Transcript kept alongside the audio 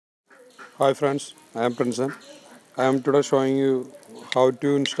Hi friends, I am Princeton. I am today showing you how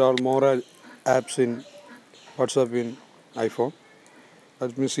to install more apps in WhatsApp in iPhone.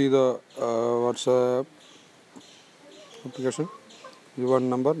 Let me see the WhatsApp application. You want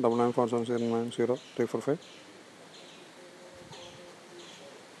number 9947090345.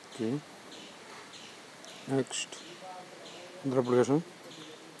 Okay. Next, the application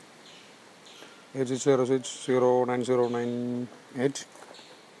 8606090998.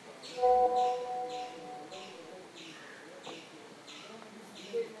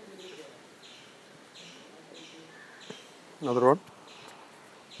 Another one.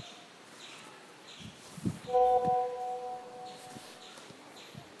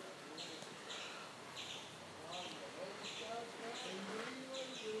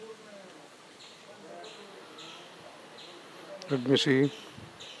 Let me see.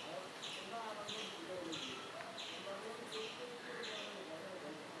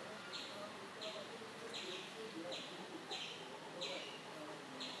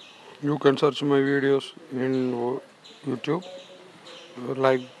 You can search my videos in YouTube.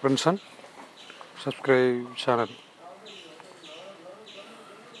 Like Princeton, subscribe channel.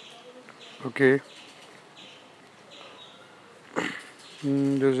 Okay. This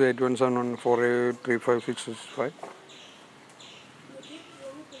is 8171483565.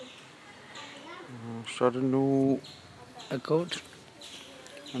 Start a new account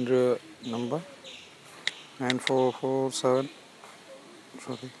under number 9447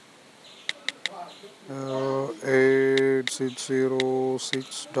 sorry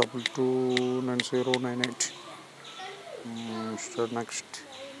 8606229098. Start next.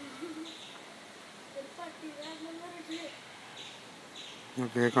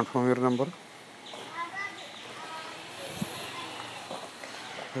 Okay, confirm your number.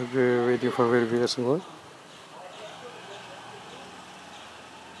 Okay, waiting for verification code.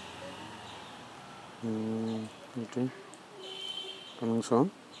 Okay, coming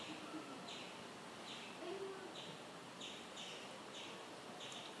soon.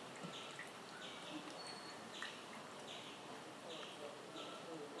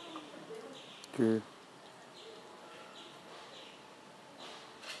 Okay,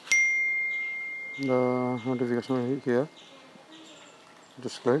 the notification here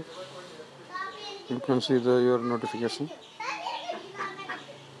display. You can see your notification.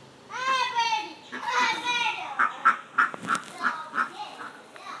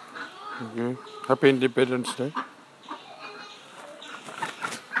 Okay. Happy Independence Day.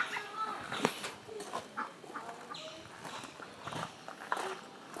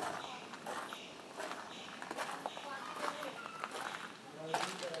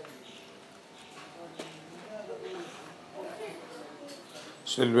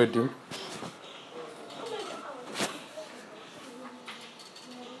 Still waiting.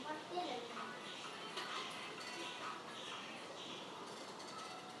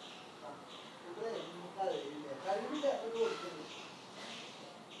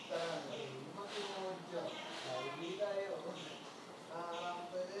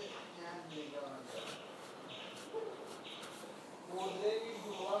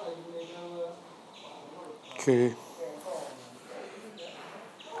 Okay.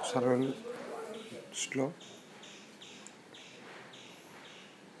 Server slow.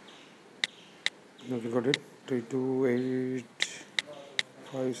 Now you got it.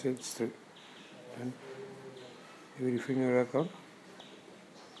 328563. And verifying your account.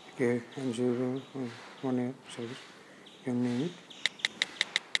 Okay, and 1 year service. You can name it.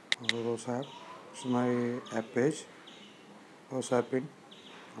 Rose app. It's my app page. Rose app in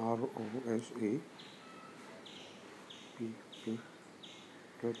ROSE PP.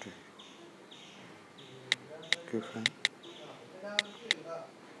 Okay, fine.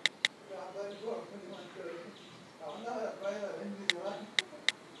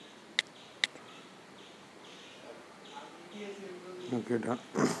 Okay, done.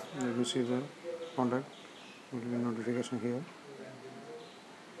 Let me see the contact. Will be notification here.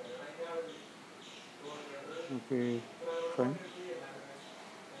 Okay, fine.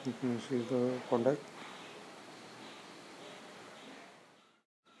 You can see the contact.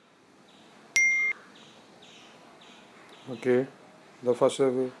 Okay, the first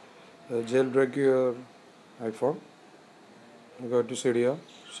jailbreak your iPhone. You go to Cydia,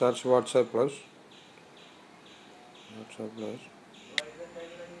 search WhatsApp Plus. WhatsApp Plus.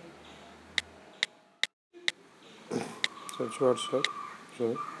 Search WhatsApp.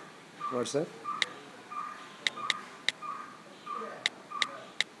 Sorry, WhatsApp.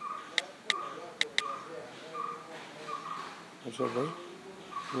 WhatsApp Plus.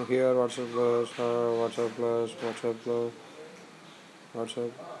 Now here WhatsApp Plus, WhatsApp Plus, WhatsApp Plus,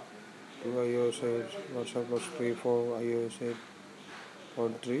 WhatsApp. to iOS 8, WhatsApp was free for iOS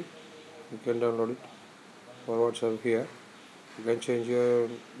 8.3. You can download it for WhatsApp here. You can change your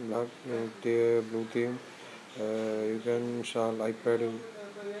blue theme. You can install iPad in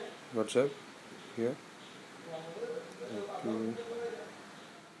WhatsApp here. Okay.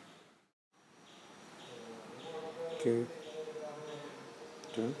 Okay.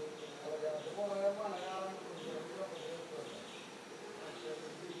 Done.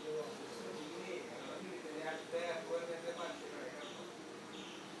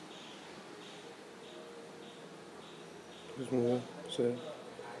 Just move. Say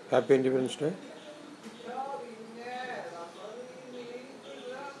Happy Independence Day.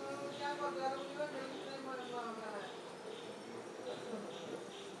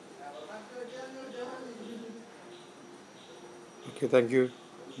 Okay, thank you.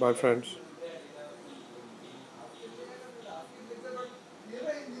 Bye, friends.